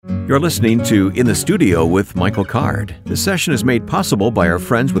You're listening to In the Studio with Michael Card. This session is made possible by our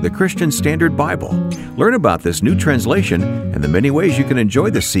friends with the Christian Standard Bible. Learn about this new translation and the many ways you can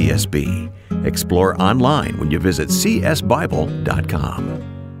enjoy the CSB. Explore online when you visit csbible.com.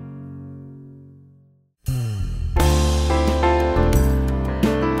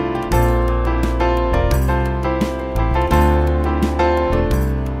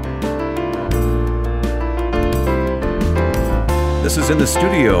 This is In the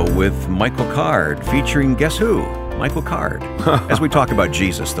Studio with Michael Card, featuring guess who? Michael Card. As we talk about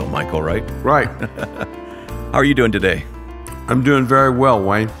Jesus, though, Michael, right? Right. How are you doing today? I'm doing very well,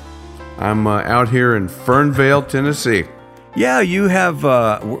 Wayne. I'm out here in Fernvale, Tennessee. Yeah, you have,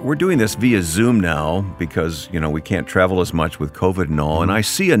 we're doing this via Zoom now because, we can't travel as much with COVID and all, and I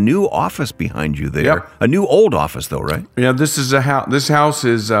see a new office behind you there. Yep. A new old office, though, right? Yeah, this is a house. This house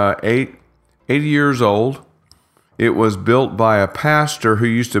is 80 years old. It was built by a pastor who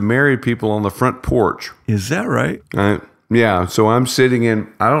used to marry people on the front porch. Is that right? Yeah, so I'm sitting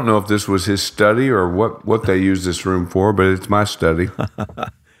in, I don't know if this was his study or what they used this room for, but it's my study.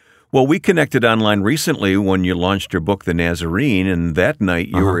 Well, we connected online recently when you launched your book, The Nazarene, and that night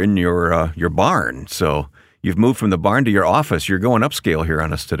you were in your barn. So you've moved from the barn to your office. You're going upscale here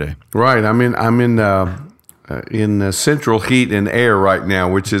on us today. Right. I'm in central heat and air right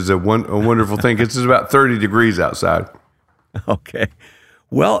now, which is a wonderful thing. It's about 30 degrees outside. Okay.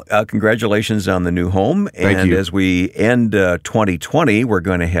 Well, congratulations on the new home. Thank you. As we end 2020, we're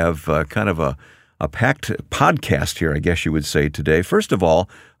going to have kind of a packed podcast here, I guess you would say, today. First of all,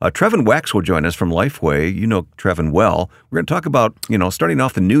 Trevin Wax will join us from Lifeway. You know Trevin well. We're going to talk about, starting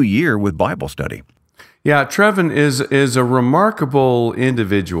off the new year with Bible study. Yeah, Trevin is a remarkable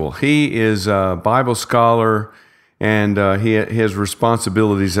individual. He is a Bible scholar, and he has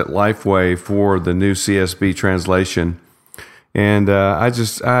responsibilities at Lifeway for the new CSB translation. And I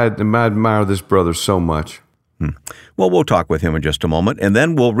admire this brother so much. Well, we'll talk with him in just a moment, and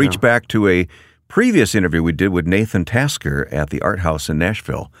then we'll reach back to a previous interview we did with Nathan Tasker at the Art House in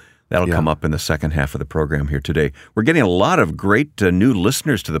Nashville. That'll come up in the second half of the program here today. We're getting a lot of great new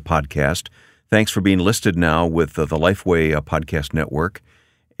listeners to the podcast. Thanks for being listed now with the Lifeway Podcast Network.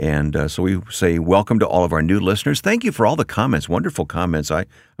 And so we say welcome to all of our new listeners. Thank you for all the comments, wonderful comments. I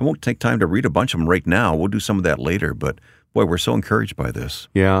won't take time to read a bunch of them right now. We'll do some of that later. But, boy, we're so encouraged by this.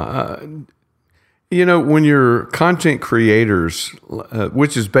 Yeah. When you're content creators,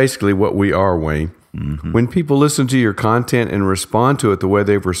 which is basically what we are, Wayne, when people listen to your content and respond to it the way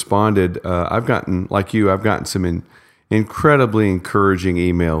they've responded, I've gotten some incredibly encouraging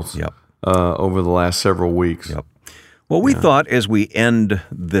emails. Yep. Over the last several weeks. Yep. Well, we thought as we end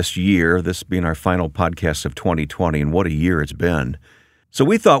this year, this being our final podcast of 2020, and what a year it's been, so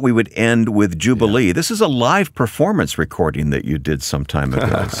we thought we would end with Jubilee. Yeah. This is a live performance recording that you did some time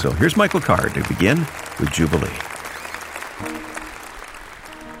ago. So here's Michael Card to begin with Jubilee.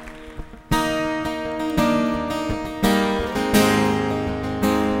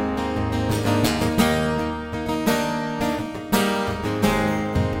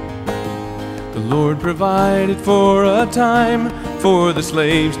 Lord provided for a time for the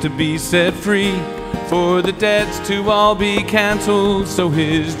slaves to be set free, for the debts to all be canceled so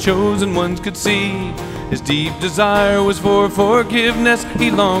his chosen ones could see. His deep desire was for forgiveness,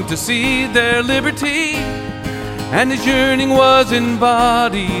 he longed to see their liberty, and his yearning was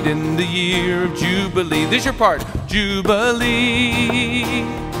embodied in the year of Jubilee. This is your part. Jubilee,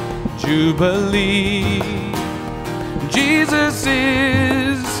 Jubilee. Jesus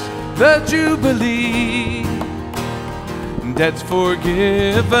is the Jubilee. Debts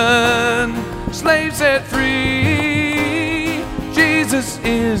forgiven, slaves set free. Jesus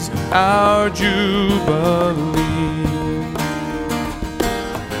is our Jubilee.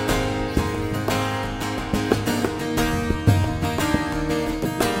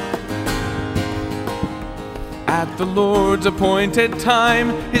 At the Lord's appointed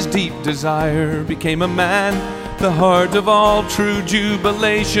time, his deep desire became a man, the heart of all true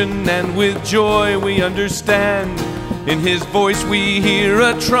jubilation, and with joy we understand. In his voice we hear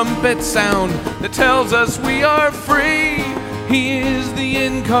a trumpet sound that tells us we are free. He is the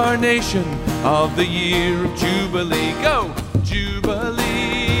incarnation of the year of Jubilee. Go!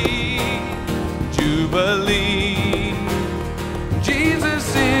 Jubilee, Jubilee.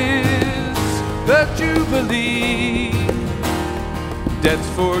 Jesus is the Jubilee. Debts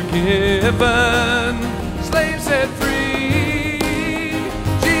forgiven, slaves set free.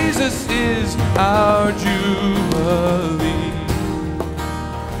 Jesus is our Jubilee.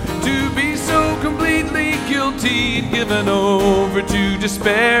 To be so completely guilty, given over to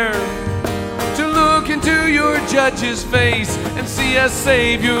despair, to look into into your judge's face and see a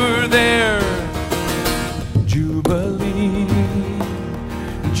Savior there. Jubilee,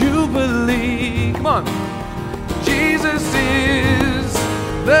 Jubilee. Come on. Jesus is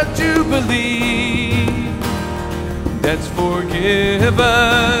the Jubilee that's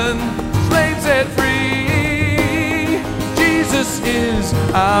forgiven, slaves set free. Jesus is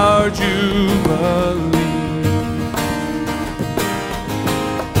our Jubilee.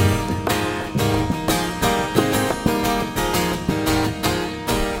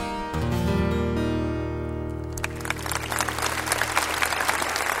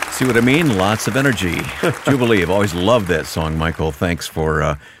 See what I mean? Lots of energy. Jubilee. I've always loved that song, Michael. Thanks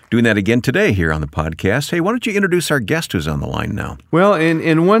for doing that again today here on the podcast. Hey, why don't you introduce our guest who's on the line now? Well,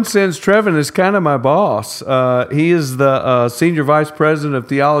 in one sense, Trevin is kind of my boss. He is the Senior Vice President of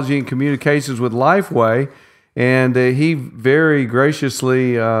Theology and Communications with Lifeway, and he very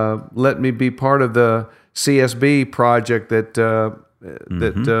graciously let me be part of the CSB project that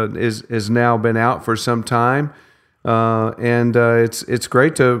is now been out for some time. And it's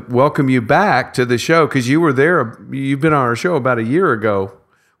great to welcome you back to the show because you were there. You've been on our show about a year ago.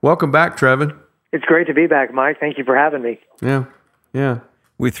 Welcome back, Trevin. It's great to be back, Mike. Thank you for having me. Yeah.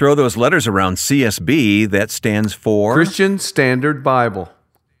 We throw those letters around. CSB, that stands for? Christian Standard Bible.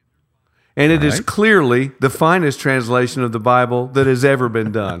 And it is clearly the finest translation of the Bible that has ever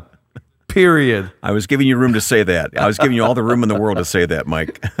been done. Period. I was giving you room to say that. I was giving you all the room in the world to say that,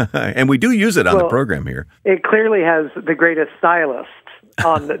 Mike. And we do use it on the program here. It clearly has the greatest stylist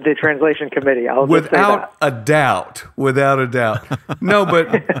on the translation committee. Without a doubt. No,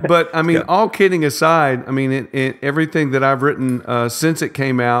 but I mean, all kidding aside, I mean, everything that I've written since it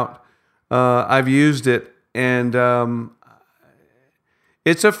came out, I've used it, and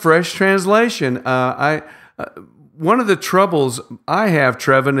it's a fresh translation. One of the troubles I have,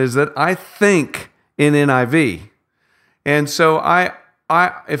 Trevin, is that I think in NIV. And so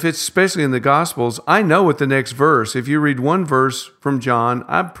if it's especially in the Gospels, I know what the next verse, if you read one verse from John,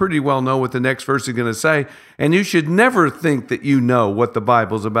 I pretty well know what the next verse is going to say. And you should never think that you know what the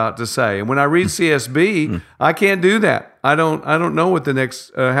Bible's about to say. And when I read CSB, I can't do that. I don't know what the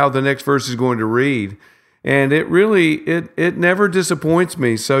next, how the next verse is going to read. And it really, it never disappoints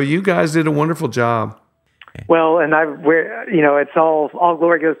me. So you guys did a wonderful job. Well, and it's all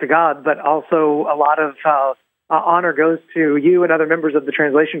glory goes to God, but also a lot of honor goes to you and other members of the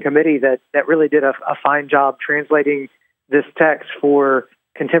translation committee that really did a fine job translating this text for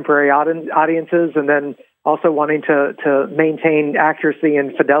contemporary audiences, and then also wanting to maintain accuracy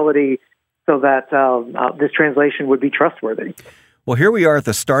and fidelity so that this translation would be trustworthy. Well, here we are at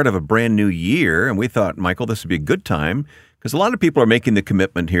the start of a brand new year, and we thought, Michael, this would be a good time because a lot of people are making the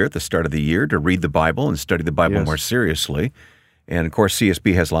commitment here at the start of the year to read the Bible and study the Bible more seriously. And, of course,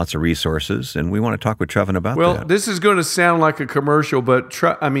 CSB has lots of resources, and we want to talk with Trevin about that. Well, this is going to sound like a commercial, but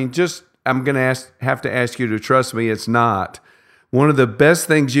I'm going to have to ask you to trust me. It's not. One of the best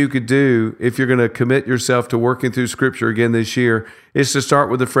things you could do if you're going to commit yourself to working through Scripture again this year is to start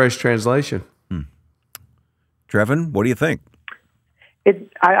with a fresh translation. Trevin, what do you think?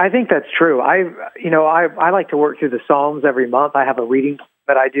 I think that's true. I like to work through the Psalms every month. I have a reading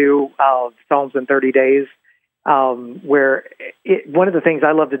that I do, Psalms in 30 days, where one of the things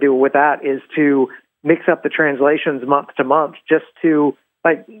I love to do with that is to mix up the translations month to month, just to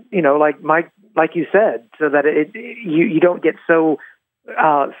like you said, so that you don't get so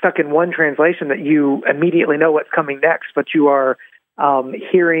stuck in one translation that you immediately know what's coming next, but you are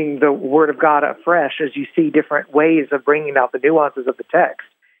hearing the Word of God afresh as you see different ways of bringing out the nuances of the text.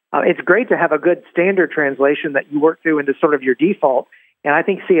 It's great to have a good standard translation that you work through into sort of your default, and I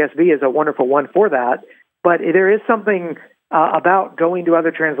think CSB is a wonderful one for that. But there is something about going to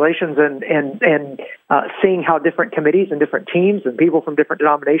other translations and seeing how different committees and different teams and people from different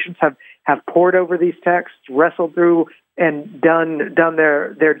denominations have pored over these texts, wrestled through, and done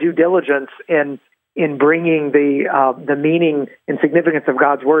their due diligence in bringing the meaning and significance of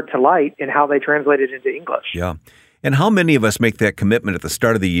God's Word to light and how they translate it into English. Yeah. And how many of us make that commitment at the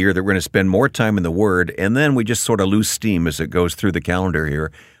start of the year that we're going to spend more time in the Word, and then we just sort of lose steam as it goes through the calendar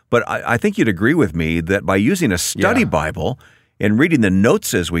here? But I think you'd agree with me that by using a study Bible and reading the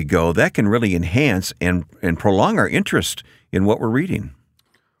notes as we go, that can really enhance and prolong our interest in what we're reading.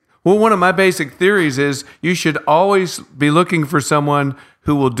 Well, one of my basic theories is you should always be looking for someone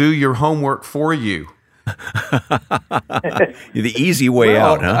who will do your homework for you. The easy way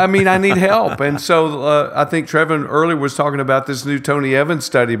out, huh? I mean, I need help. And so I think Trevin earlier was talking about this new Tony Evans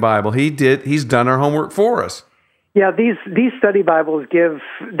study Bible. He's done our homework for us. Yeah, these study Bibles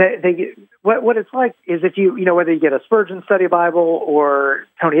what it's like is if you know, whether you get a Spurgeon study Bible or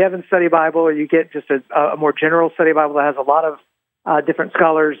Tony Evans study Bible, or you get just a more general study Bible that has a lot of different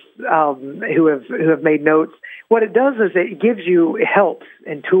scholars who have made notes. What it does is it gives you helps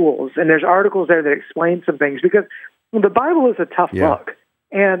and tools, and there's articles there that explain some things, because the Bible is a tough book.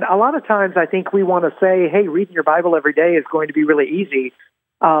 And a lot of times I think we want to say, hey, reading your Bible every day is going to be really easy,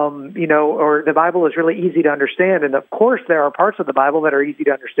 you know, or the Bible is really easy to understand. And of course, there are parts of the Bible that are easy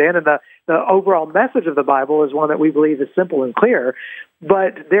to understand, and the overall message of the Bible is one that we believe is simple and clear.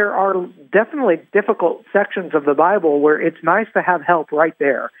 But there are definitely difficult sections of the Bible where it's nice to have help right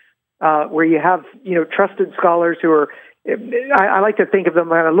there, where you have, you know, trusted scholars who are, I like to think of them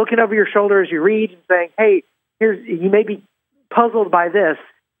kind of looking over your shoulder as you read and saying, hey, you may be puzzled by this.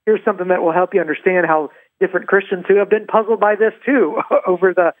 Here's something that will help you understand how different Christians who have been puzzled by this too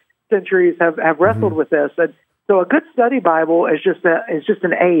over the centuries have wrestled with this. And so a good study Bible is just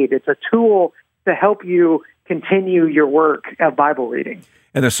an aid. It's a tool to help you continue your work of Bible reading.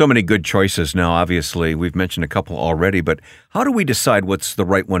 And there's so many good choices now, obviously. We've mentioned a couple already, but how do we decide what's the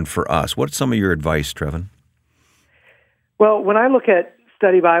right one for us? What's some of your advice, Trevin? Well, when I look at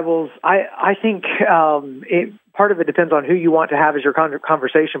study Bibles, I think part of it depends on who you want to have as your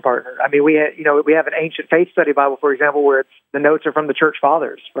conversation partner. I mean, we have an ancient faith study Bible, for example, where the notes are from the church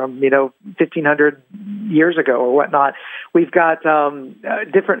fathers from 1,500 years ago or whatnot. We've got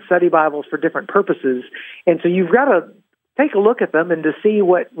different study Bibles for different purposes, and so you've got to take a look at them and to see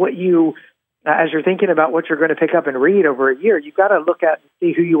what you, as you're thinking about what you're going to pick up and read over a year, you've got to look at and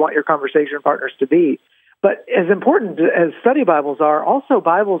see who you want your conversation partners to be. But as important as study Bibles are, also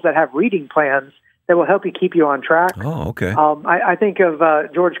Bibles that have reading plans that will help you keep you on track. Oh, okay. I think of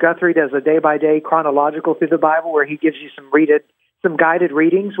George Guthrie does a day-by-day chronological through the Bible where he gives you some guided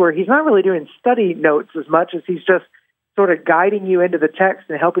readings where he's not really doing study notes as much as he's just sort of guiding you into the text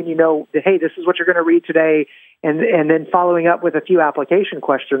and helping you know, that, hey, this is what you're going to read today, and then following up with a few application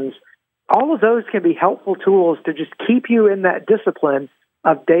questions. All of those can be helpful tools to just keep you in that discipline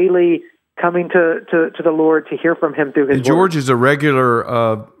of daily coming to the Lord to hear from Him through His Word. George Word. is a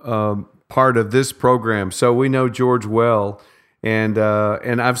regular part of this program, so we know George well, and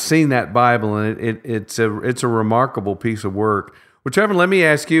I've seen that Bible, and it's a remarkable piece of work. Well, Trevor, let me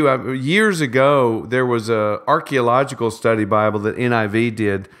ask you. Years ago, there was a archaeological study Bible that NIV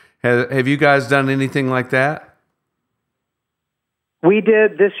did. Have you guys done anything like that? We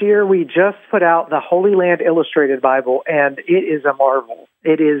did this year. We just put out the Holy Land Illustrated Bible, and it is a marvel.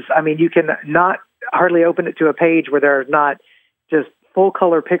 It is, I mean, you can not hardly open it to a page where there are not just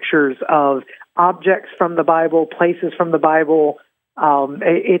full-color pictures of objects from the Bible, places from the Bible.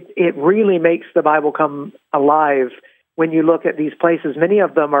 It really makes the Bible come alive when you look at these places. Many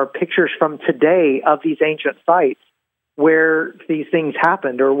of them are pictures from today of these ancient sites where these things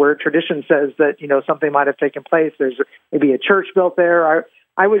happened, or where tradition says that, you know, something might have taken place. There's maybe a church built there.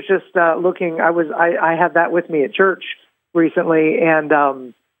 I was just looking. I had that with me at church recently, and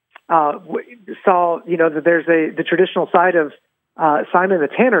saw, you know, that there's the traditional site of Simon the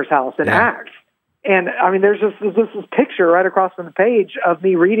Tanner's house in Acts, and I mean, there's this picture right across from the page of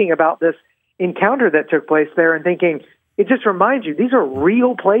me reading about this encounter that took place there, and thinking, it just reminds you these are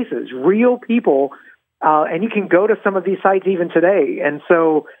real places, real people. And you can go to some of these sites even today. And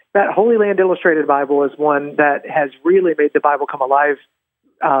so that Holy Land Illustrated Bible is one that has really made the Bible come alive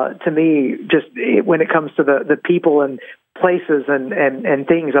to me, just when it comes to the people and places and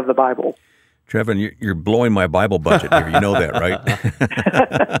things of the Bible. Trevin, you're blowing my Bible budget here. You know that,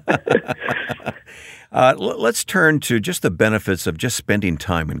 right? Let's turn to just the benefits of just spending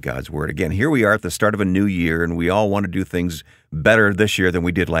time in God's Word. Again, here we are at the start of a new year, and we all want to do things better this year than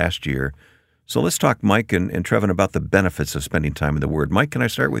we did last year. So let's talk, Mike and Trevin, about the benefits of spending time in the Word. Mike, can I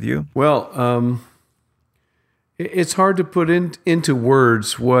start with you? Well, it's hard to put into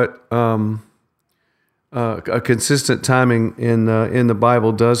words what a consistent timing in the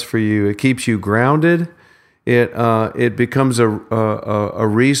Bible does for you. It keeps you grounded. It becomes a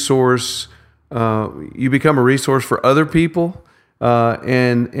resource. You become a resource for other people,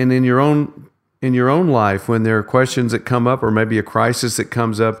 and in your own life, when there are questions that come up, or maybe a crisis that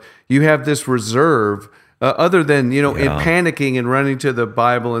comes up, you have this reserve. Other than, in panicking and running to the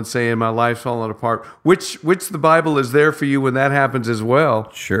Bible and saying, my life's falling apart, which the Bible is there for you when that happens as well.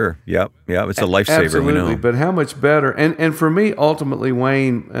 Sure. Yep. It's a lifesaver. Absolutely. We know. But how much better? And for me, ultimately,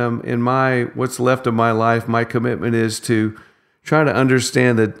 Wayne, in what's left of my life, my commitment is to try to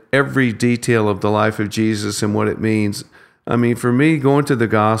understand that every detail of the life of Jesus and what it means. I mean, for me, going to the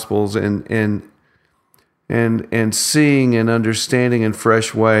Gospels and seeing and understanding in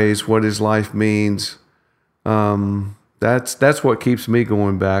fresh ways what his life means, That's what keeps me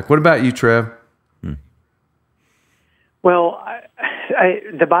going back. What about you, Trev? Well,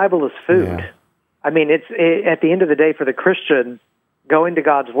 the Bible is food. Yeah. I mean, at the end of the day, for the Christian, going to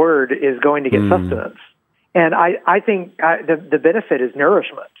God's Word is going to get sustenance. And I think the benefit is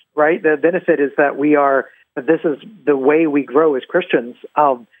nourishment, right? The benefit is that this is the way we grow as Christians.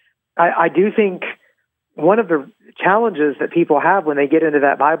 I do think one of the challenges that people have when they get into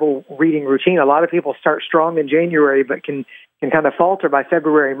that Bible reading routine, a lot of people start strong in January, but can kind of falter by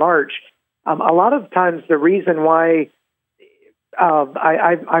February, March. A lot of times the reason why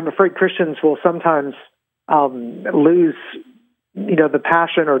I'm afraid Christians will sometimes lose, the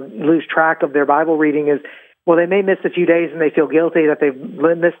passion or lose track of their Bible reading is, well, they may miss a few days and they feel guilty that they've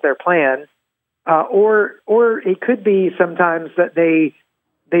missed their plan, or it could be sometimes that they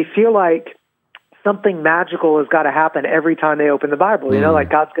feel like something magical has got to happen every time they open the Bible. Like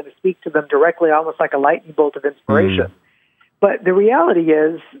God's going to speak to them directly, almost like a lightning bolt of inspiration. But the reality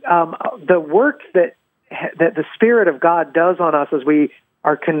is, the work that the Spirit of God does on us as we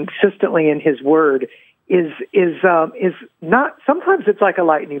are consistently in His Word is not. Sometimes it's like a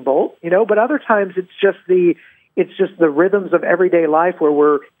lightning bolt, but other times it's just the rhythms of everyday life where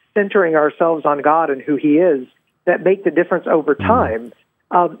we're centering ourselves on God and who He is that make the difference over time.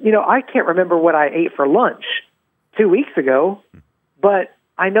 I can't remember what I ate for lunch 2 weeks ago, but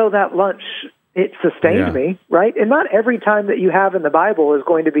I know that lunch, it sustained me, right? And not every time that you have in the Bible is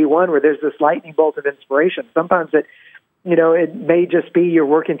going to be one where there's this lightning bolt of inspiration. Sometimes it may just be you're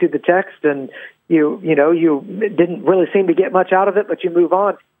working through the text and you didn't really seem to get much out of it, but you move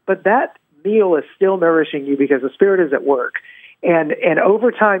on. But that meal is still nourishing you because the Spirit is at work. And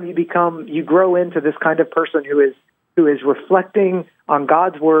over time you grow into this kind of person who is reflecting on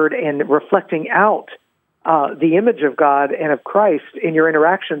God's Word and reflecting out the image of God and of Christ in your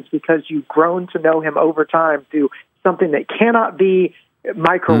interactions because you've grown to know Him over time through something that cannot be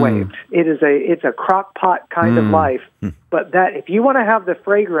microwaved. It's a crock pot kind of life. But that if you want to have the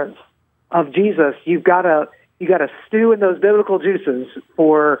fragrance of Jesus, you got to stew in those biblical juices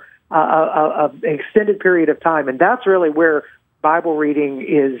for an extended period of time, and that's really where Bible reading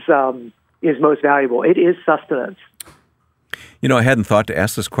is most valuable. It is sustenance. I hadn't thought to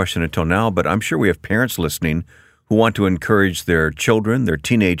ask this question until now, but I'm sure we have parents listening who want to encourage their children, their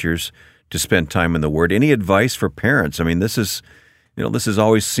teenagers, to spend time in the Word. Any advice for parents? I mean, this is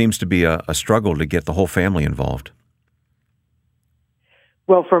always seems to be a struggle to get the whole family involved.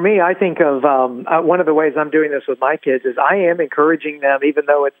 Well, for me, I think of one of the ways I'm doing this with my kids is I am encouraging them, even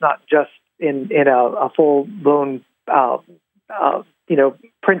though it's not just in a full-blown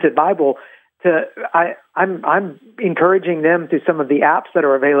printed Bible. I'm encouraging them through some of the apps that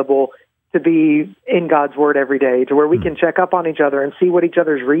are available to be in God's Word every day, to where we can check up on each other and see what each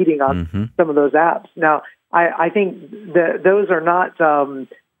other's reading on some of those apps. Now, I think that those are not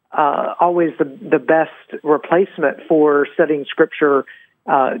always the best replacement for studying Scripture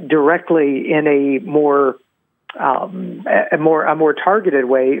directly in a more targeted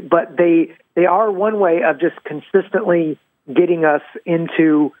way, but they are one way of just consistently getting us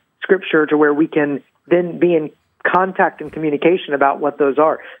into Scripture to where we can then be in contact and communication about what those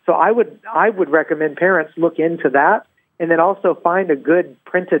are. So I would recommend parents look into that, and then also find a good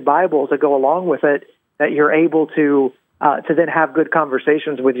printed Bible to go along with it that you're able to then have good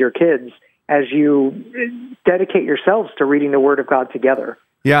conversations with your kids as you dedicate yourselves to reading the Word of God together.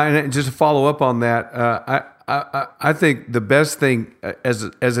 Yeah, and just to follow up on that, I think the best thing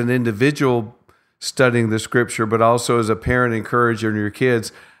as an individual studying the Scripture, but also as a parent encouraging your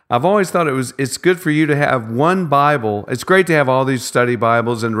kids, I've always thought it's good for you to have one Bible. It's great to have all these study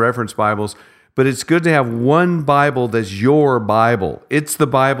Bibles and reference Bibles, but it's good to have one Bible that's your Bible. It's the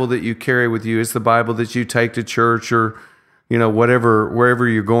Bible that you carry with you. It's the Bible that you take to church or, wherever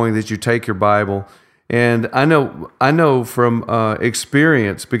you're going, that you take your Bible. And I know from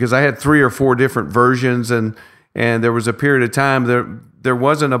experience, because I had 3 or 4 different versions, and there was a period of time there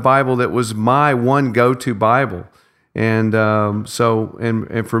wasn't a Bible that was my one go-to Bible. And so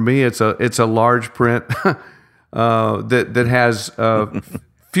for me, it's a large print that has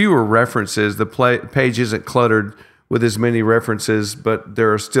fewer references. The page isn't cluttered with as many references, but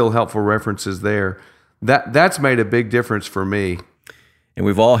there are still helpful references there. That's made a big difference for me. And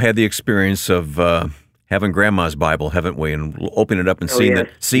we've all had the experience of having Grandma's Bible, haven't we? And opening it up and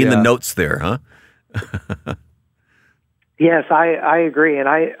seeing the notes there, huh? Yes, I agree, and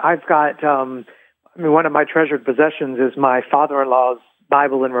I've got. One of my treasured possessions is my father-in-law's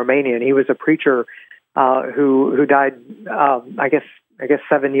Bible in Romanian. He was a preacher who died, I guess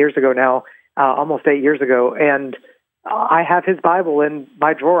 7 years ago now, almost 8 years ago. And I have his Bible in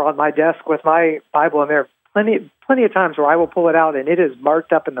my drawer on my desk with my Bible in there plenty of times where I will pull it out and it is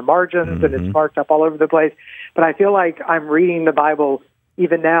marked up in the margins and it's marked up all over the place. But I feel like I'm reading the Bible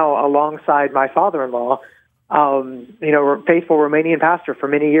even now alongside my father-in-law, faithful Romanian pastor for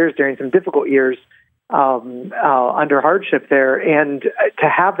many years during some difficult years under hardship there, and to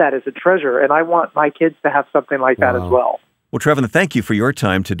have that as a treasure. And I want my kids to have something like that as well. Well, Trevin, thank you for your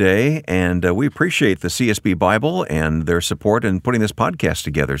time today, and we appreciate the CSB Bible and their support in putting this podcast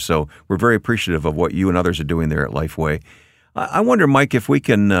together. So we're very appreciative of what you and others are doing there at Lifeway. I wonder, Mike, if we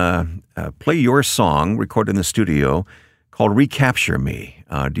can play your song recorded in the studio called Recapture Me.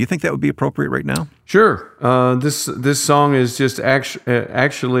 Do you think that would be appropriate right now? Sure. This song is just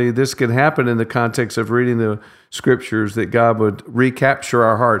actually, this could happen in the context of reading the scriptures, that God would recapture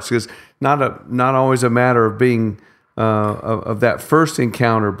our hearts. Because not always a matter of being of that first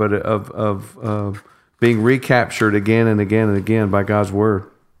encounter, but of being recaptured again and again and again by God's word.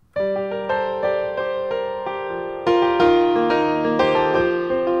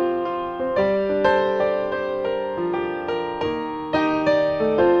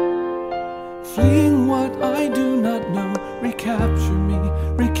 Fleeing what I do not know, recapture me,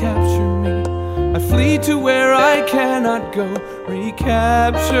 recapture me. I flee to where I cannot go,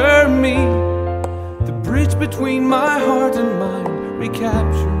 recapture me. The bridge between my heart and mind,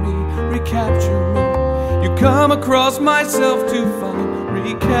 recapture me, recapture me. You come across myself to find,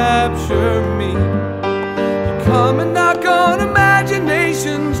 recapture me. You come and knock on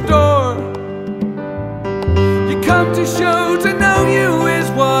imagination's door. You come to show, to know you is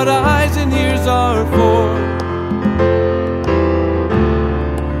what eyes and ears are for.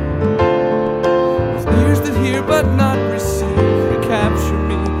 With ears that hear but not receive, recapture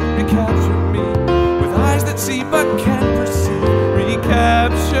me, recapture me. With eyes that see but can't perceive,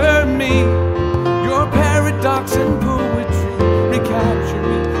 recapture me. Your paradox and poetry, recapture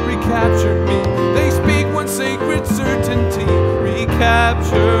me, recapture me. They speak one sacred certainty,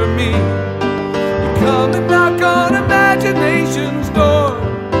 recapture me. Come and knock on imagination's door.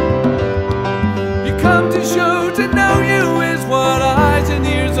 You come to show, to know you is what eyes and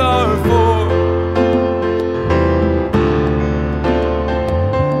ears are for.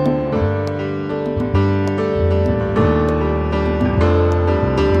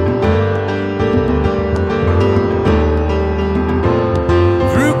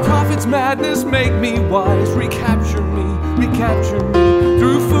 Through prophets' madness, make me wise. Recapture me, recapture me.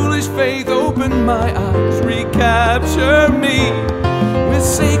 Through foolish faith, open my eyes, recapture me. With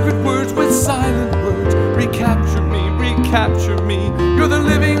sacred words, with silent words, recapture me, recapture me. You're the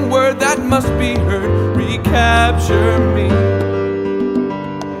living word that must be heard, recapture me,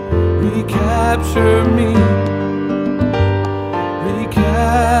 recapture me,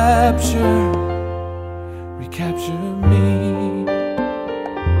 recapture me.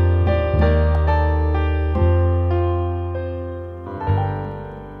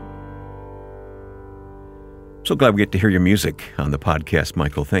 So glad we get to hear your music on the podcast,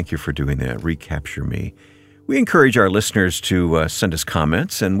 Michael. Thank you for doing that. Recapture Me. We encourage our listeners to send us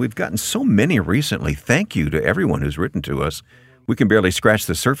comments, and we've gotten so many recently. Thank you to everyone who's written to us. We can barely scratch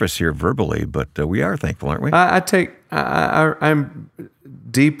the surface here verbally, but we are thankful, aren't we? I'm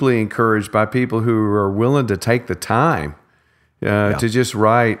deeply encouraged by people who are willing to take the time to just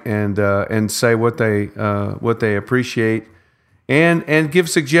write and say what they appreciate. And give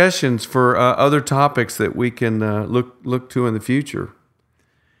suggestions for other topics that we can look to in the future.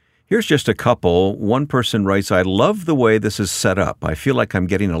 Here's just a couple. One person writes, I love the way this is set up. I feel like I'm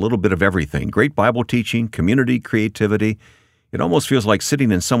getting a little bit of everything. Great Bible teaching, community, creativity. It almost feels like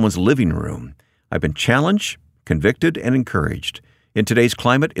sitting in someone's living room. I've been challenged, convicted, and encouraged. In today's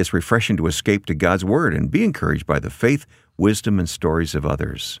climate, it's refreshing to escape to God's Word and be encouraged by the faith, wisdom, and stories of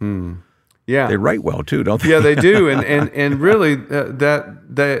others. Yeah, they write well too, don't they? Yeah, they do, and really they're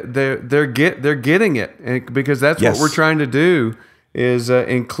getting it, because that's what we're trying to do is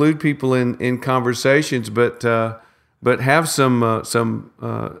include people in conversations, but have some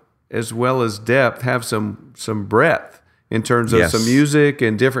as well as depth, have some breadth in terms of some music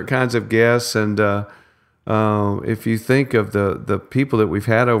and different kinds of guests. And if you think of the people that we've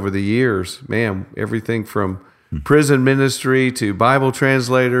had over the years, man, everything from prison ministry to Bible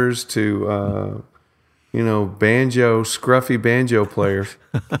translators to scruffy banjo players.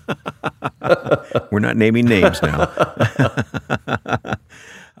 We're not naming names now.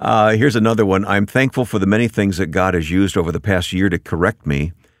 Here's another one. I'm thankful for the many things that God has used over the past year to correct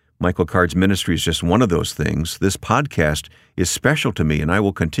me, Michael Card's ministry is just one of those things. This podcast is special to me, and I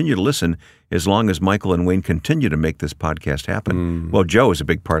will continue to listen as long as Michael and Wayne continue to make this podcast happen. Well, Joe is a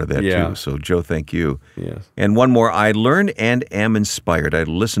big part of that, too. So, Joe, thank you. Yes. And one more, I learn and am inspired. I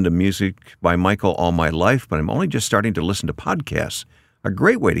listened to music by Michael all my life, but I'm only just starting to listen to podcasts. A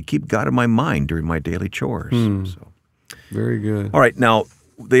great way to keep God in my mind during my daily chores. So. Very good. All right, now,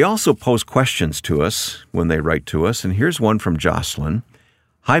 they also pose questions to us when they write to us, and here's one from Jocelyn.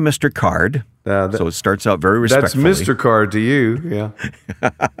 Hi, Mr. Card. So it starts out very respectfully. That's Mr. Card to you, yeah.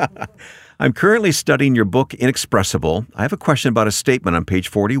 I'm currently studying your book, Inexpressible. I have a question about a statement on page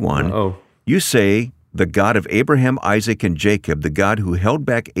 41. You say, the God of Abraham, Isaac, and Jacob, the God who held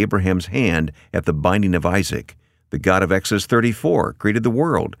back Abraham's hand at the binding of Isaac, the God of Exodus 34, created the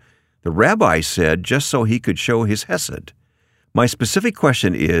world. The rabbi said just so he could show his hesed. My specific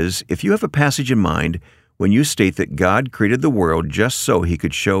question is, if you have a passage in mind when you state that God created the world just so he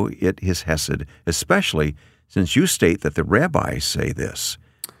could show it his hesed, especially since you state that the rabbis say this.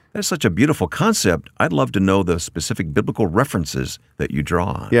 That's such a beautiful concept. I'd love to know the specific biblical references that you draw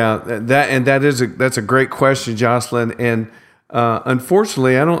on. Yeah, that's a great question, Jocelyn. And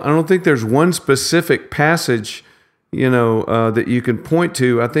unfortunately, I don't think there's one specific passage, that you can point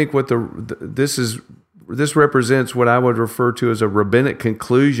to. I think what this represents what I would refer to as a rabbinic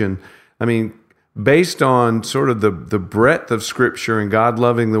conclusion. I mean, based on sort of the breadth of Scripture and God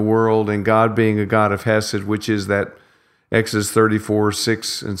loving the world and God being a God of Hesed, which is that Exodus 34,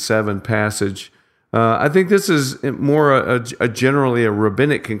 6 and 7 passage, I think this is more generally a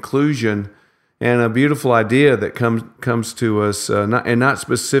rabbinic conclusion and a beautiful idea that comes to us, not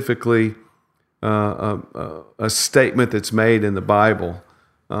specifically a statement that's made in the Bible.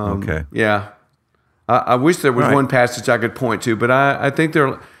 Okay. Yeah. I wish there was one passage I could point to, but I think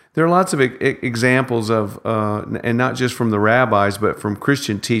there are lots of examples of, and not just from the rabbis, but from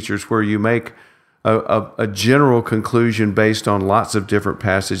Christian teachers, where you make a general conclusion based on lots of different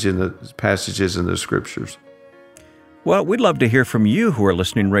passages in the Scriptures. Well, we'd love to hear from you who are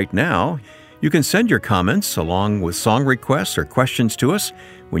listening right now. You can send your comments along with song requests or questions to us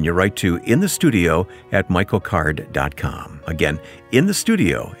when you write to inthestudio@michaelcard.com. Again,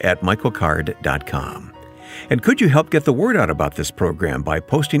 inthestudio@michaelcard.com. And could you help get the word out about this program by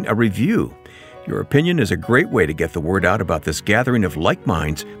posting a review? Your opinion is a great way to get the word out about this gathering of like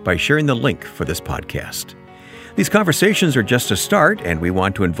minds by sharing the link for this podcast. These conversations are just a start, and we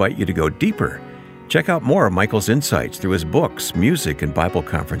want to invite you to go deeper. Check out more of Michael's insights through his books, music, and Bible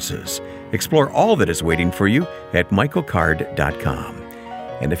conferences. Explore all that is waiting for you at michaelcard.com.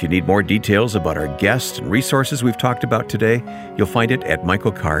 And if you need more details about our guests and resources we've talked about today, you'll find it at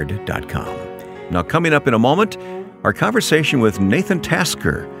michaelcard.com. Now, coming up in a moment, our conversation with Nathan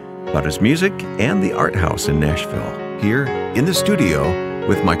Tasker about his music and the Art House in Nashville, here in the studio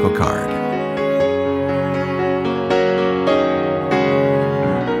with Michael Card.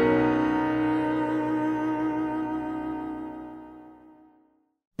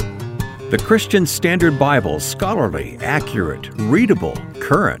 The Christian Standard Bible, scholarly, accurate, readable,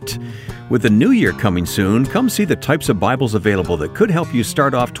 current. With the new year coming soon, come see the types of Bibles available that could help you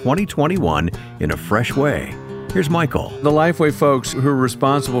start off 2021 in a fresh way. Here's Michael. The Lifeway folks who are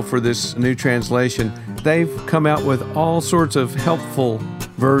responsible for this new translation, they've come out with all sorts of helpful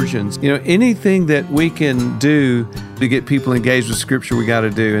versions. Anything that we can do to get people engaged with Scripture, we got to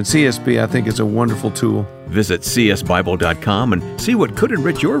do. And CSB, I think, is a wonderful tool. Visit csbible.com and see what could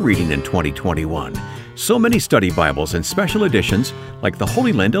enrich your reading in 2021. So many study Bibles and special editions like the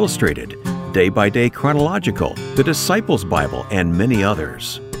Holy Land Illustrated, Day by Day Chronological, the Disciples Bible, and many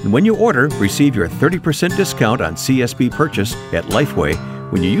others. And when you order, receive your 30% discount on CSB purchase at Lifeway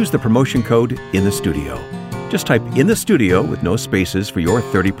when you use the promotion code INTHESTUDIO. Just type "in the studio" with no spaces for your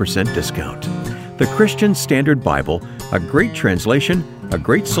 30% discount. The Christian Standard Bible, a great translation, a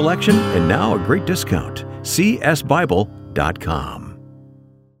great selection, and now a great discount. csbible.com.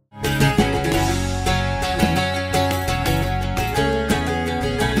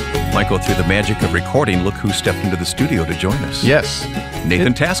 Michael, through the magic of recording, look who stepped into the studio to join us. Yes.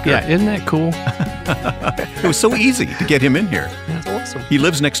 Nathan Tasker. Yeah, isn't that cool? It was so easy to get him in here. That's awesome. He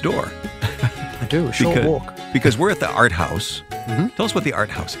lives next door. I do, a short walk. Because we're at the Art House. Mm-hmm. Tell us what the Art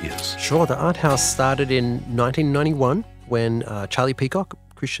House is. Sure. The Art House started in 1991 when Charlie Peacock,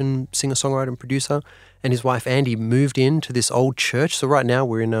 Christian singer-songwriter and producer, and his wife Andy moved into this old church. So right now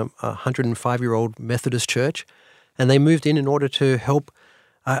we're in a 105-year-old Methodist church, and they moved in order to help,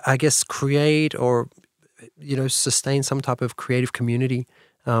 I guess, create or, sustain some type of creative community.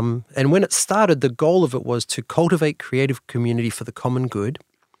 And when it started, the goal of it was to cultivate creative community for the common good.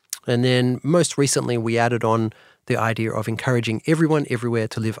 And then most recently we added on the idea of encouraging everyone everywhere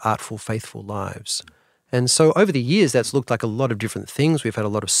to live artful, faithful lives. And so over the years, that's looked like a lot of different things. We've had a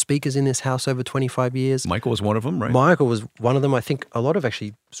lot of speakers in this house over 25 years. Michael was one of them, right? Michael was one of them. I think a lot of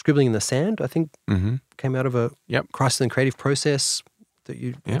actually scribbling in the sand, I think, came out of a Christ and Creative process that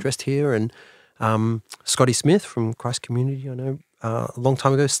you addressed here. And Scotty Smith from Christ Community, I know, a long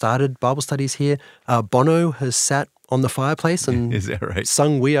time ago started Bible studies here. Bono has sat on the fireplace and Is that right?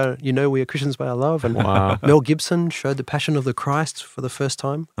 sung We Are Christians by Our Love. And Mel Gibson showed the Passion of the Christ for the first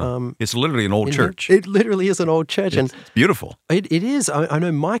time. It's literally an old church. It literally is an old church. It's beautiful. It is. I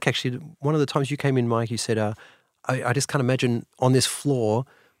know Mike actually, one of the times you came in, Mike, you said, I just can't imagine on this floor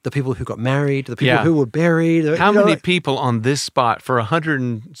the people who got married, the people who were buried. How many people on this spot for 100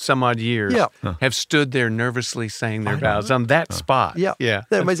 and some odd years Yeah. have stood there nervously saying their vows on that spot? Yeah. Yeah.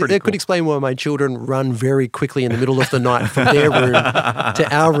 That amazing. That could explain why my children run very quickly in the middle of the night from their room to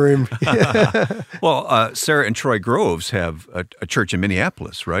our room. Well, Sarah and Troy Groves have a church in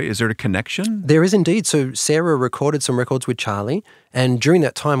Minneapolis, right? Is there a connection? There is indeed. So Sarah recorded some records with Charlie, and during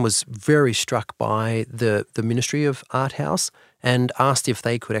that time was very struck by the ministry of Art House and asked if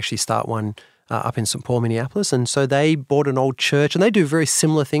they could actually start one up in St. Paul, Minneapolis. And so they bought an old church, and they do very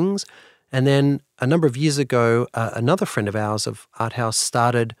similar things. And then a number of years ago, another friend of ours of Art House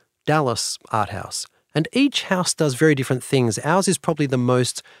started Dallas Art House. And each house does very different things. Ours is probably the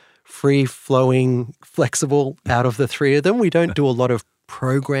most free-flowing, flexible out of the three of them. We don't do a lot of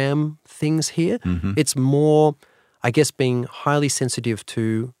program things here. It's more, I guess, being highly sensitive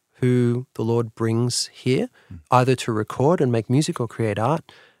to who the Lord brings here, either to record and make music or create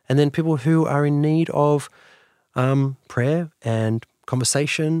art, and then people who are in need of prayer and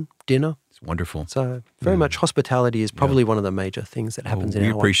conversation, dinner. It's wonderful. So very much hospitality is probably one of the major things that happens in We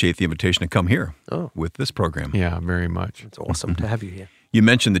our life. appreciate the invitation to come here with this program. Yeah, very much. It's awesome to have you here. You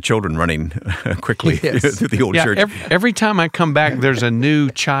mentioned the children running quickly Yes. through the old church. Every time I come back, there's a new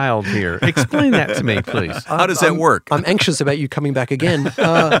child here. Explain that to me, please. How does that work? I'm anxious about you coming back again.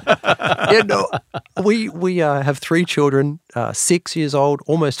 We have three children, 6 years old,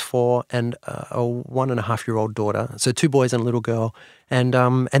 almost 4, and a 1.5-year-old daughter. So 2 boys and a little girl, and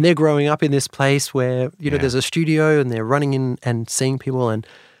they're growing up in this place where there's a studio, and they're running in and seeing people, and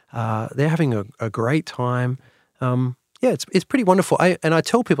they're having a great time. Yeah, it's pretty wonderful. I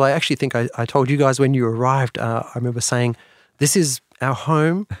tell people, I actually think I told you guys when you arrived, I remember saying, this is our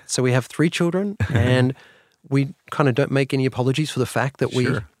home. So we have 3 children, and we kind of don't make any apologies for the fact that we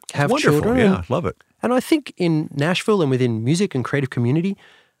have Wonderful. children. Yeah, love it. And I think in Nashville and within music and creative community,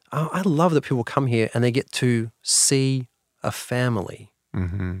 I love that people come here and they get to see a family.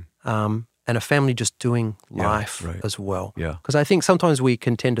 And a family just doing life as well. Yeah. Because I think sometimes we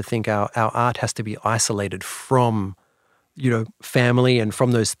can tend to think our art has to be isolated from family and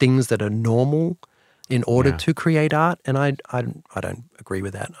from those things that are normal in order to create art. And I don't agree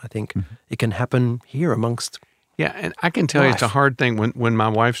with that. I think it can happen here amongst. Yeah, and I can tell you it's a hard thing when my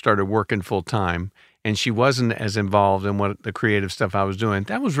wife started working full time and she wasn't as involved in what the creative stuff I was doing.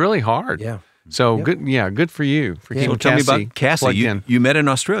 That was really hard. Yeah. So good for you for keeping So tell me about Cassie. plugged in. You met in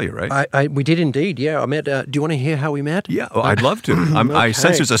Australia, right? We did indeed, yeah. I met. Do you want to hear how we met? Yeah, I'd love to. I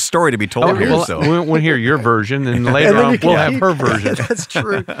sense there's a story to be told here. Well, So we'll hear your version, and later on we'll have her version. That's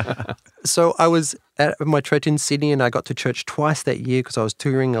true. So I was at my church in Sydney, and I got to church twice that year because I was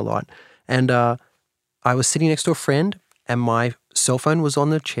touring a lot. And I was sitting next to a friend, and my cell phone was on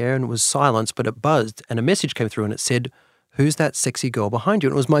the chair, and it was silenced, but it buzzed, and a message came through, and it said, "Who's that sexy girl behind you?"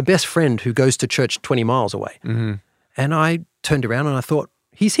 And it was my best friend who goes to church 20 miles away. And I turned around and I thought,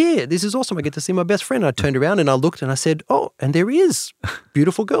 he's here. This is awesome. I get to see my best friend. I turned around and I looked and I said, oh, and there is a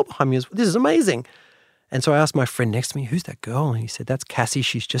beautiful girl behind me. This is amazing. And so I asked my friend next to me, who's that girl? And he said, that's Cassie.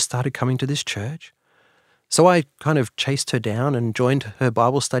 She's just started coming to this church. So I kind of chased her down and joined her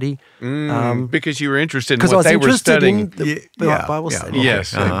Bible study. Because you were interested in Because I what was they were interested studying. in the Bible study.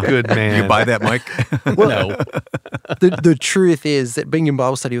 Yes, a good man. you buy that, Mike? No. The truth is that being in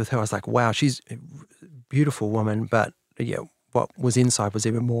Bible study with her, I was like, wow, she's a beautiful woman, but what was inside was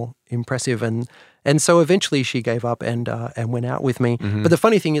even more impressive. And so eventually she gave up and went out with me. But the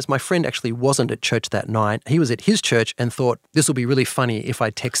funny thing is my friend actually wasn't at church that night. He was at his church and thought, this will be really funny if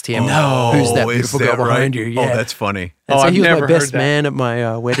I text him, who's that beautiful girl behind you? Yeah. Oh, that's funny. And so I've he was never my heard best that. man at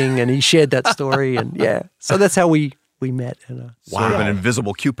my wedding, and he shared that story. And so that's how we met. And, Sort of an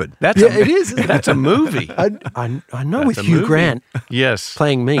invisible Cupid. That's it is. That's a movie. I know with a Hugh movie. Grant Yes.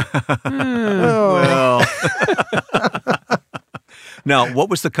 playing me. Well. Now, what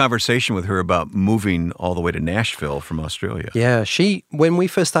was the conversation with her about moving all the way to Nashville from Australia? Yeah, when we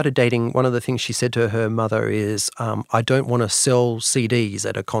first started dating, one of the things she said to her mother is, I don't want to sell CDs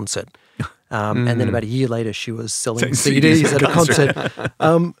at a concert. And then about a year later, she was selling CDs at a concert.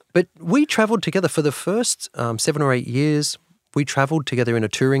 But we traveled together for the first 7 or 8 years. We traveled together in a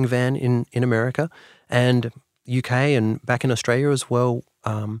touring van in America and UK and back in Australia as well.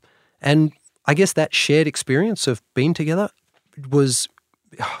 And I guess that shared experience of being together was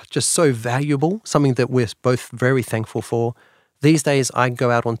just so valuable, something that we're both very thankful for. These days, I go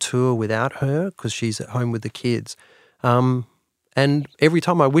out on tour without her because she's at home with the kids. And every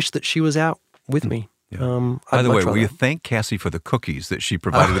time I wish that she was out with me. Yeah. By the way, will you thank Cassie for the cookies that she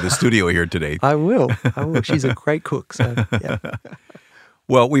provided to the studio here today? I will. She's a great cook. So, yeah.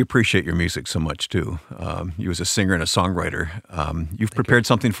 Well, we appreciate your music so much, too. You as a singer and a songwriter. You've prepared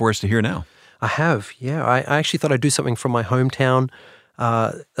something for us to hear now. I have, yeah. I actually thought I'd do something from my hometown,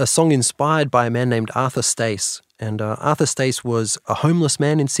 a song inspired by a man named Arthur Stace. And Arthur Stace was a homeless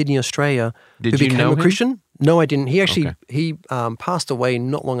man in Sydney, Australia, who became a Christian. No, I didn't. He actually he passed away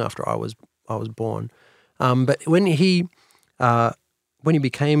not long after I was born. But when he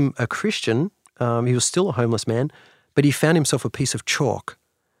became a Christian, he was still a homeless man, but he found himself a piece of chalk,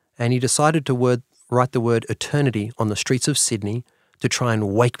 and he decided to write the word eternity on the streets of Sydney to try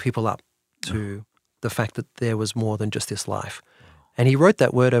and wake people up to the fact that there was more than just this life. And he wrote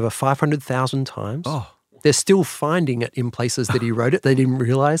that word over 500,000 times. Oh. They're still finding it in places that he wrote it. They didn't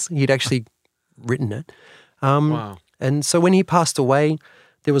realize he'd actually written it. Wow. And so when he passed away,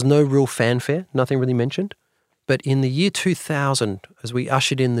 there was no real fanfare, nothing really mentioned. But in the year 2000, as we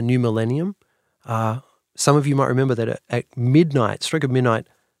ushered in the new millennium, some of you might remember that at midnight, stroke of midnight,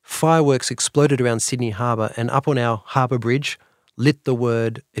 fireworks exploded around Sydney Harbour, and up on our harbour bridge lit the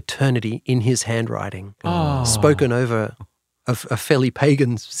word eternity in his handwriting, spoken over a fairly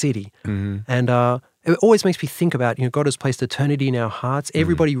pagan city. Mm-hmm. And it always makes me think about, God has placed eternity in our hearts.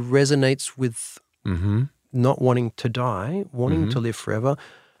 Everybody resonates with not wanting to die, wanting to live forever.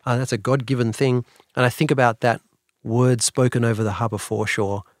 That's a God-given thing. And I think about that word spoken over the harbour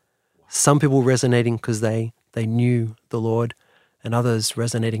foreshore. Some people resonating because they knew the Lord, and others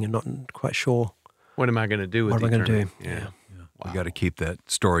resonating and not quite sure. What am I going to do with What am I going to do? Yeah. Wow. We got to keep that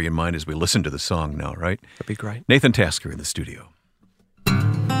story in mind as we listen to the song now, right? That'd be great. Nathan Tasker in the studio.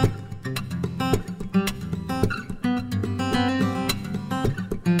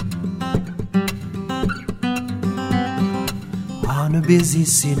 On a busy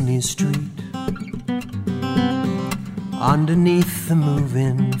Sydney street, underneath the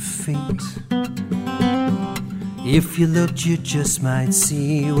moving feet, if you looked you just might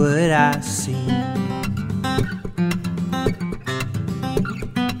see what I see.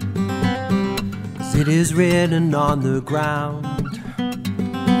 'Cause it is written on the ground,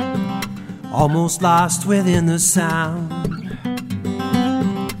 almost lost within the sound,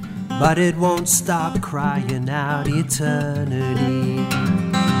 but it won't stop crying out eternity.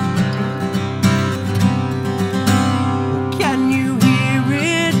 Can you hear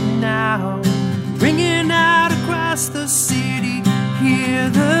it now, ringing out across the city? Hear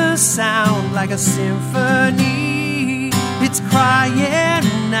the sound like a symphony. It's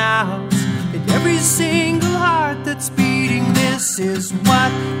crying out in every single heart that's beating. This is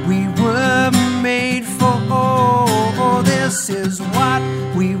what we were made for. This is what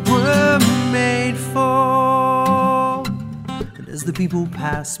we were made for. And as the people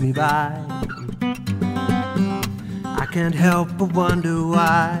pass me by, I can't help but wonder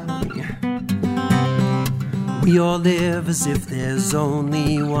why we all live as if there's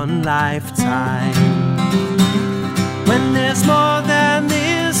only one lifetime, when there's more than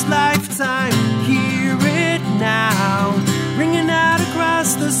this lifetime. Hear it now, ringing out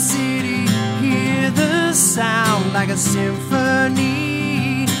across the city. Hear the sound like a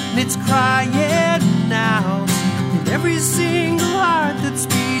symphony. It's crying out in every single heart that's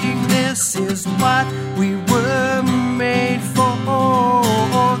beating. This is what we were made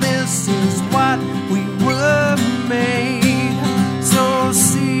for. This is what we were made. So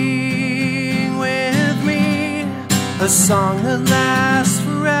sing with me a song that lasts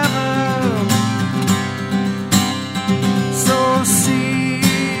forever. So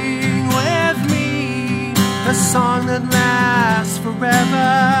sing with me a song that lasts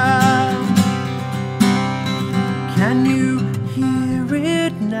forever. Can you hear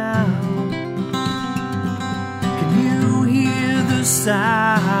it now? Can you hear the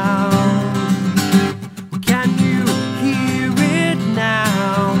sound? Can you hear it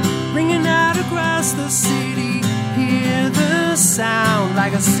now, ringing out across the city? Hear the sound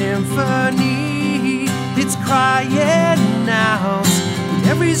like a symphony. It's crying out in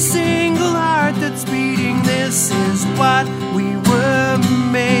every single heart that's beating. This is what we were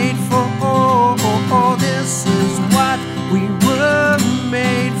made for. This is what we were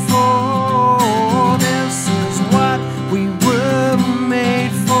made for.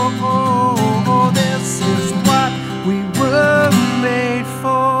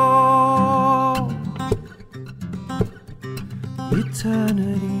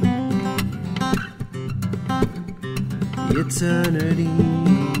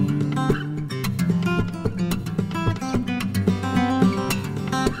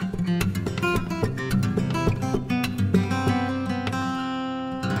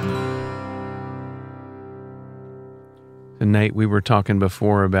 Nate, we were talking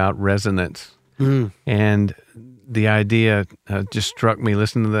before about resonance. And the idea just struck me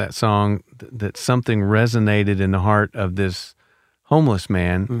listening to that song that something resonated in the heart of this homeless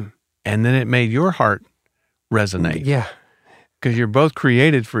man, and then it made your heart resonate. Yeah. Because you're both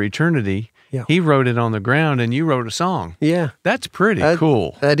created for eternity. Yeah. He wrote it on the ground, and you wrote a song. Yeah. That's pretty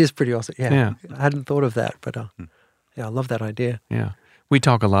cool. That is pretty awesome. Yeah. Yeah. I hadn't thought of that, but I love that idea. Yeah. We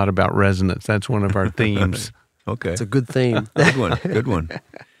talk a lot about resonance. That's one of our themes. Okay. It's a good theme. Good one. Good one.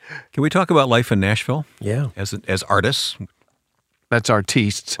 Can we talk about life in Nashville Yeah. as artists? That's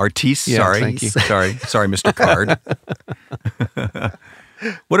artistes. Artistes, Yeah, sorry. thank you. Sorry, Mr. Card.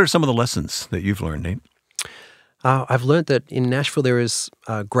 What are some of the lessons that you've learned, Nate? I've learned that in Nashville there is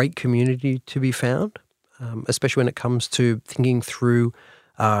a great community to be found, especially when it comes to thinking through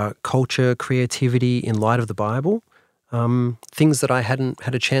culture, creativity in light of the Bible, things that I hadn't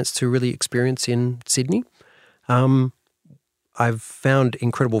had a chance to really experience in Sydney. I've found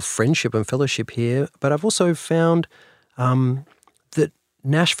incredible friendship and fellowship here, but I've also found that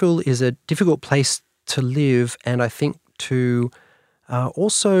Nashville is a difficult place to live, and I think to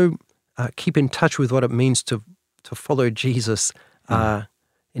also keep in touch with what it means to follow Jesus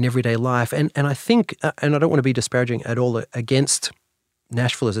in everyday life. And I think, and I don't want to be disparaging at all against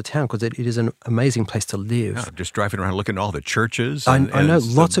Nashville as a town, because it is an amazing place to live. Yeah, just driving around looking at all the churches. I And, know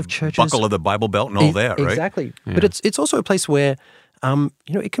and lots the of churches. Buckle of the Bible Belt and all that, right? Exactly. Yeah. But it's also a place where,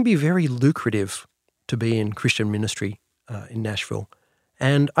 it can be very lucrative to be in Christian ministry in Nashville.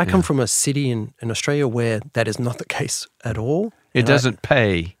 And I come from a city in Australia where that is not the case at all. It doesn't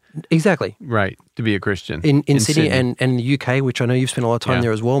pay. Exactly. Right, to be a Christian. In Sydney and the UK, which I know you've spent a lot of time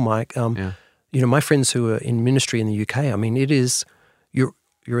there as well, Mike. My friends who are in ministry in the UK, I mean, it is,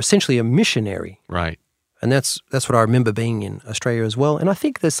 you're essentially a missionary. Right. And that's what I remember being in Australia as well. And I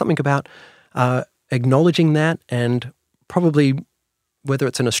think there's something about acknowledging that, and probably whether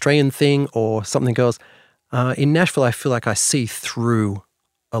it's an Australian thing or something else, in Nashville I feel like I see through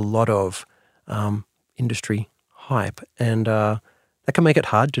a lot of industry hype, and that can make it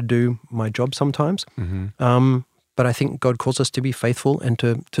hard to do my job sometimes. But I think God calls us to be faithful and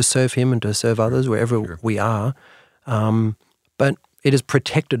to serve Him and to serve others wherever we are. But it has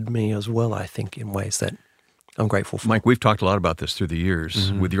protected me as well, I think, in ways that I'm grateful for. Mike, we've talked a lot about this through the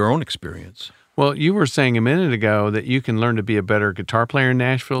years with your own experience. Well, you were saying a minute ago that you can learn to be a better guitar player in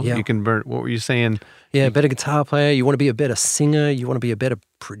Nashville. Yeah. You can. What were you saying? Yeah, better guitar player. You want to be a better singer. You want to be a better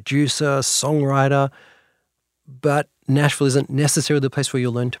producer, songwriter. But Nashville isn't necessarily the place where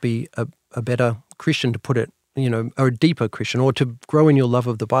you'll learn to be a better Christian, to put it, or a deeper Christian, or to grow in your love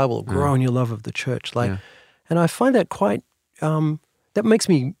of the Bible, grow in your love of the church. And I find that quite, that makes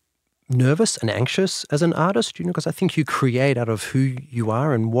me nervous and anxious as an artist, because I think you create out of who you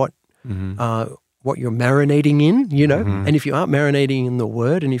are and what you're marinating in, And if you aren't marinating in the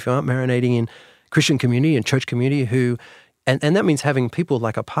Word, and if you aren't marinating in Christian community and church community and that means having people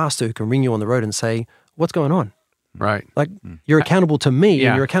like a pastor who can ring you on the road and say, what's going on? Right. Like, you're accountable to me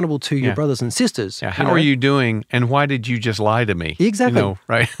and you're accountable to your brothers and sisters. Yeah. How are you doing, and why did you just lie to me? Exactly.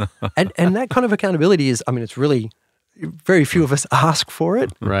 Right. and that kind of accountability is, it's really, very few of us ask for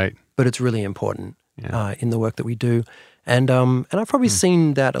it. Right. But it's really important in the work that we do. And I've probably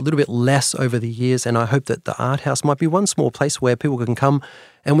seen that a little bit less over the years, and I hope that the Art House might be one small place where people can come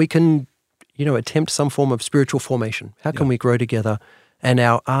and we can, attempt some form of spiritual formation. How can we grow together and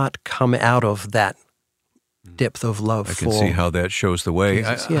our art come out of that depth of love? I can see how that shows the way.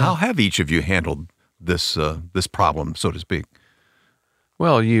 Jesus, How have each of you handled this problem, so to speak?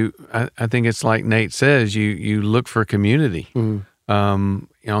 Well, I think it's like Nate says, you look for community. On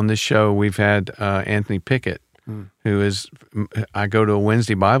this show, we've had Anthony Pickett, who is, I go to a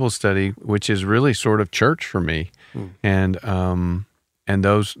Wednesday Bible study, which is really sort of church for me. And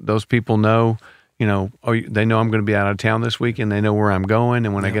those people know, they know I'm going to be out of town this week, and they know where I'm going.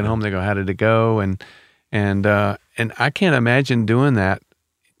 And when I get home, they go, "How did it go?" And I can't imagine doing that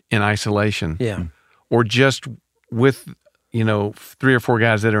in isolation. Yeah. Or just with 3 or 4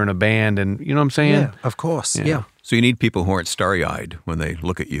 guys that are in a band, and you know what I'm saying? Yeah, of course. Yeah. So you need people who aren't starry-eyed when they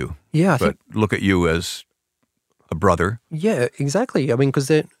look at you. Yeah, but look at you as a brother. Yeah, exactly. I mean, because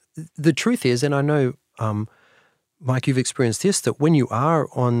the truth is, and I know, Mike, you've experienced this, that when you are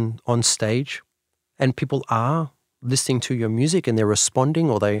on stage and people are listening to your music and they're responding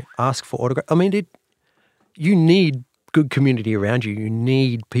or they ask for autograph, you need good community around you. You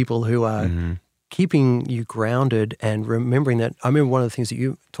need people who are keeping you grounded and remembering that. I remember one of the things that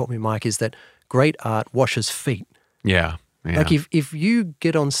you taught me, Mike, is that great art washes feet. Yeah. Like if you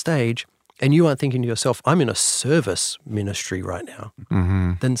get on stage and you aren't thinking to yourself, I'm in a service ministry right now,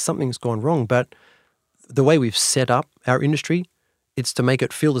 then something's gone wrong. But the way we've set up our industry, it's to make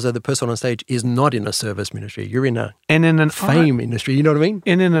it feel as though the person on stage is not in a service ministry. You're in a fame industry. You know what I mean?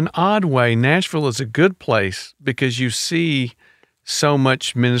 And in an odd way, Nashville is a good place because you see so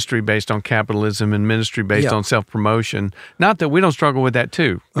much ministry based on capitalism and ministry based on self-promotion. Not that we don't struggle with that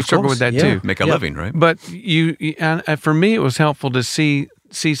too. We struggle with that too. Make a living, right? But for me, it was helpful to see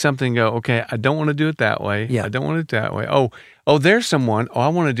something and go, okay, I don't want to do it that way. Yeah. I don't want to do it that way. Oh, there's someone. Oh, I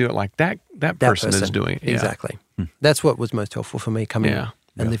want to do it like that person is doing it. Yeah. Exactly. That's what was most helpful for me coming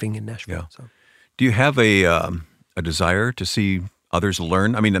and living in Nashville. Yeah. So. Do you have a desire to see others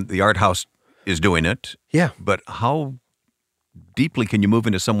learn? I mean, the Art House is doing it. Yeah. But how deeply can you move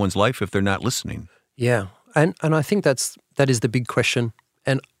into someone's life if they're not listening? Yeah. And I think that is the big question.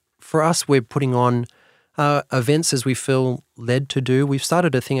 And for us, we're putting on events as we feel led to do. We've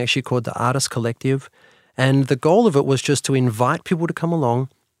started a thing actually called the Artist Collective. And the goal of it was just to invite people to come along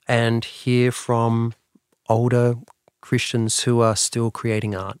and hear from older Christians who are still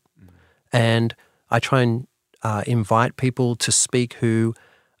creating art. And I try and invite people to speak who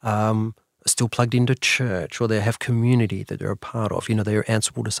are still plugged into church, or they have community that they're a part of. You know, they're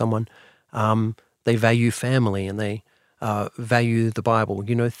answerable to someone. They value family, and they value the Bible.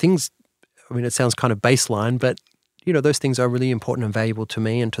 You know, things, I mean, it sounds kind of baseline, but, you know, those things are really important and valuable to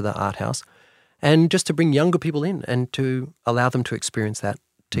me and to the Art House. And just to bring younger people in and to allow them to experience that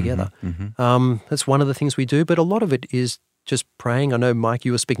together. That's one of the things we do, but a lot of it is just praying. I know, Mike,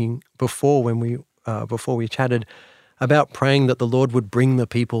 you were speaking before when we chatted about praying that the Lord would bring the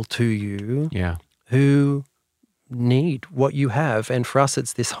people to you who need what you have. And for us,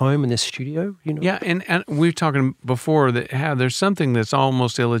 it's this home and this studio, you know? Yeah, and we were talking before that there's something that's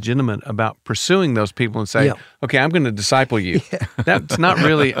almost illegitimate about pursuing those people and say, okay, I'm going to disciple you. That's not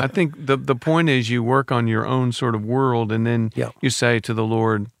really, I think the point is you work on your own sort of world, and then you say to the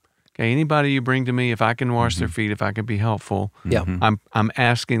Lord, okay, anybody you bring to me, if I can wash their feet, if I can be helpful, I'm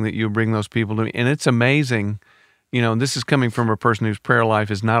asking that you bring those people to me. And it's amazing, you know, this is coming from a person whose prayer life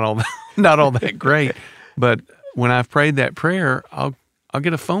is not all that great, but when I've prayed that prayer, I'll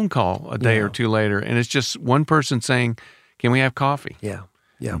get a phone call a day or two later, and it's just one person saying, "Can we have coffee?" Yeah.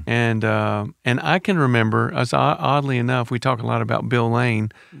 And I can remember, as oddly enough, we talk a lot about Bill Lane.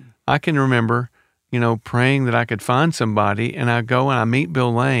 I can remember, you know, praying that I could find somebody, and I go and I meet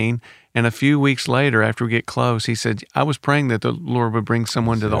Bill Lane, and a few weeks later, after we get close, he said, "I was praying that the Lord would bring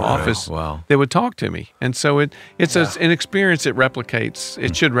someone to the office that would talk to me." And so it's an experience that replicates.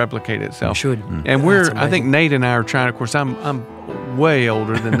 It should replicate itself. It should. And I think Nate and I are trying. Of course, I'm way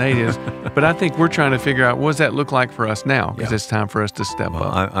older than Nate is, but I think we're trying to figure out what does that look like for us now, because it's time for us to step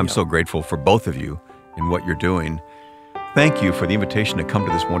up. I'm so grateful for both of you and what you're doing. Thank you for the invitation to come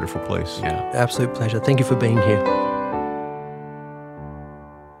to this wonderful place. Yeah, absolute pleasure. Thank you for being here.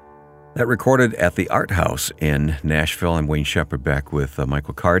 That recorded at the Art House in Nashville. I'm Wayne Shepherd, back with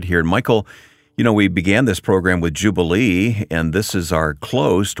Michael Card here. And Michael, you know, we began this program with Jubilee, and this is our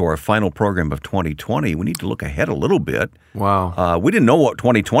close to our final program of 2020. We need to look ahead a little bit. Wow. We didn't know what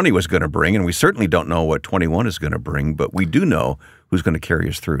 2020 was going to bring, and we certainly don't know what 21 is going to bring, but we do know who's going to carry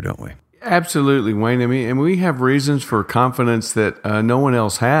us through, don't we? Absolutely, Wayne. I mean, and we have reasons for confidence that no one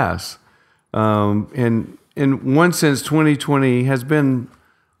else has. And in one sense, 2020 has been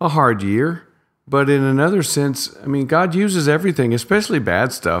a hard year, but in another sense, I mean, God uses everything, especially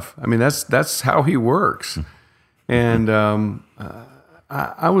bad stuff. I mean, that's how He works. And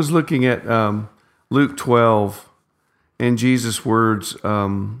I was looking at Luke 12 and Jesus' words.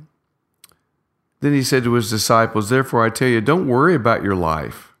 Then He said to His disciples, "Therefore I tell you, don't worry about your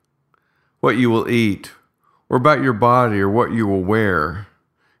life, what you will eat, or about your body, or what you will wear."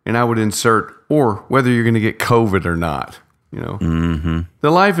 And I would insert, or whether you're going to get COVID or not. You know,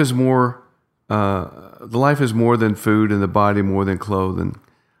 the life is more than food, and the body more than clothing.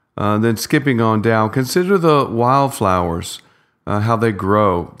 Then skipping on down, consider the wildflowers, how they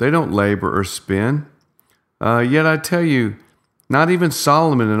grow. They don't labor or spin. Yet I tell you, not even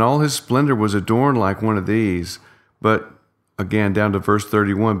Solomon in all his splendor was adorned like one of these. But again, down to verse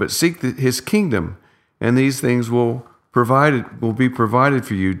 31. But seek His kingdom, and these things will be provided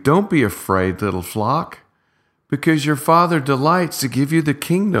for you. Don't be afraid, little flock, because your Father delights to give you the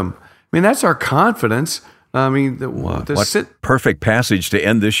kingdom. I mean, that's our confidence. I mean, perfect passage to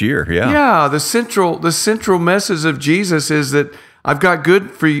end this year. Yeah. The central message of Jesus is that I've got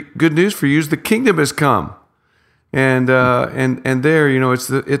good news for you. Is the kingdom has come, and there, you know, it's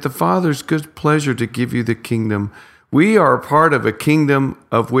the Father's good pleasure to give you the kingdom. We are a part of a kingdom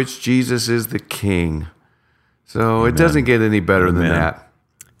of which Jesus is the King. So It doesn't get any better than that.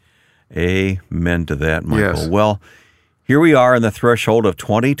 Amen to that, Michael. Yes. Well, Here we are on the threshold of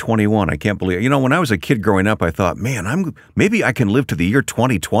 2021. I can't believe it. You know, when I was a kid growing up, I thought, man, maybe I can live to the year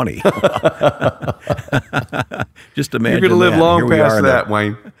 2020. Just imagine You're going to live long past that,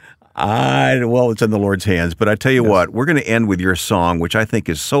 Wayne. Well, it's in the Lord's hands. But I tell you what, we're going to end with your song, which I think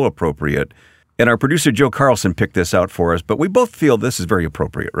is so appropriate. And our producer, Joe Carlson, picked this out for us. But we both feel this is very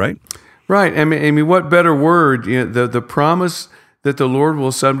appropriate, right? Right. I mean, what better word? You know, the promise that the Lord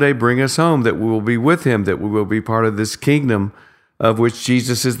will someday bring us home, that we will be with him, that we will be part of this kingdom of which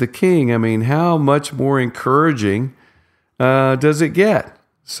Jesus is the king. I mean, how much more encouraging does it get?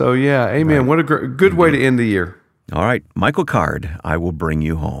 So, yeah, amen. Right. What a good way to end the year. All right, Michael Card, I Will Bring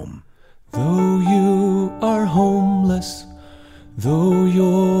You Home. Though you are homeless, though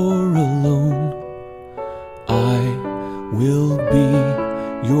you're alone, I will be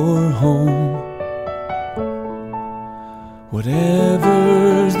your home.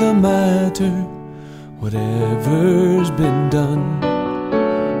 Whatever's the matter, whatever's been done,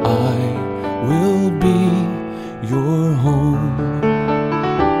 I will be your home.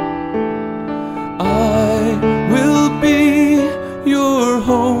 I will be your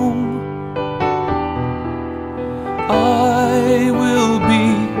home. I will be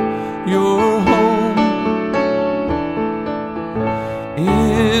your home.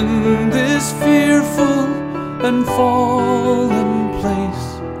 In this fearful and fallen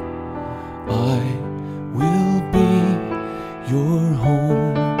place, I will be your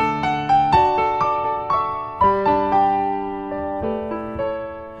home.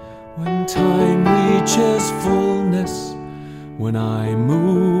 When time reaches fullness, when I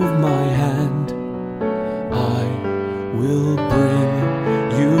move my hand, I will bring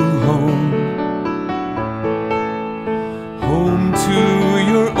you home. Home to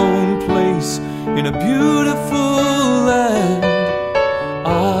your own place in a beautiful land.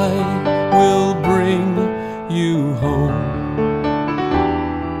 I will bring you home.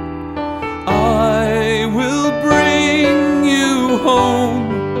 I will bring you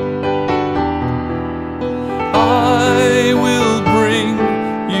home. I will bring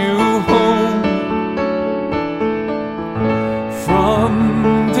you home. From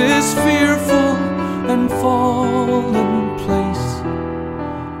this fearful and fallen place,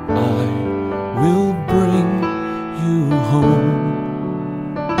 I will bring you home.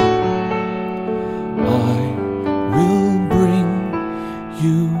 I will bring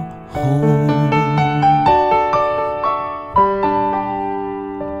you home.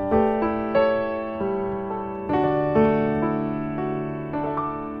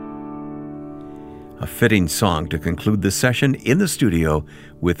 A fitting song to conclude the session in the studio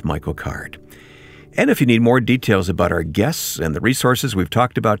with Michael Card. And if you need more details about our guests and the resources we've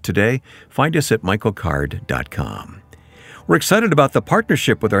talked about today, find us at michaelcard.com. We're excited about the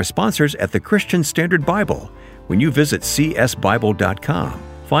partnership with our sponsors at the Christian Standard Bible. When you visit csbible.com,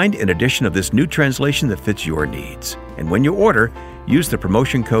 find an edition of this new translation that fits your needs. And when you order, use the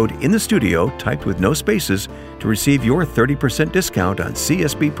promotion code in the studio, typed with no spaces, to receive your 30% discount on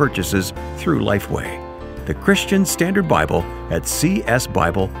CSB purchases through Lifeway. The Christian Standard Bible at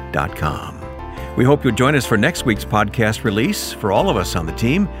csbible.com. We hope you'll join us for next week's podcast release. For all of us on the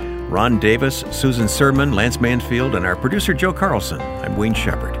team, Ron Davis, Susan Sermon, Lance Mansfield, and our producer Joe Carlson, I'm Wayne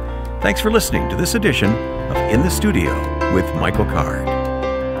Shepherd. Thanks for listening to this edition of In the Studio with Michael Card.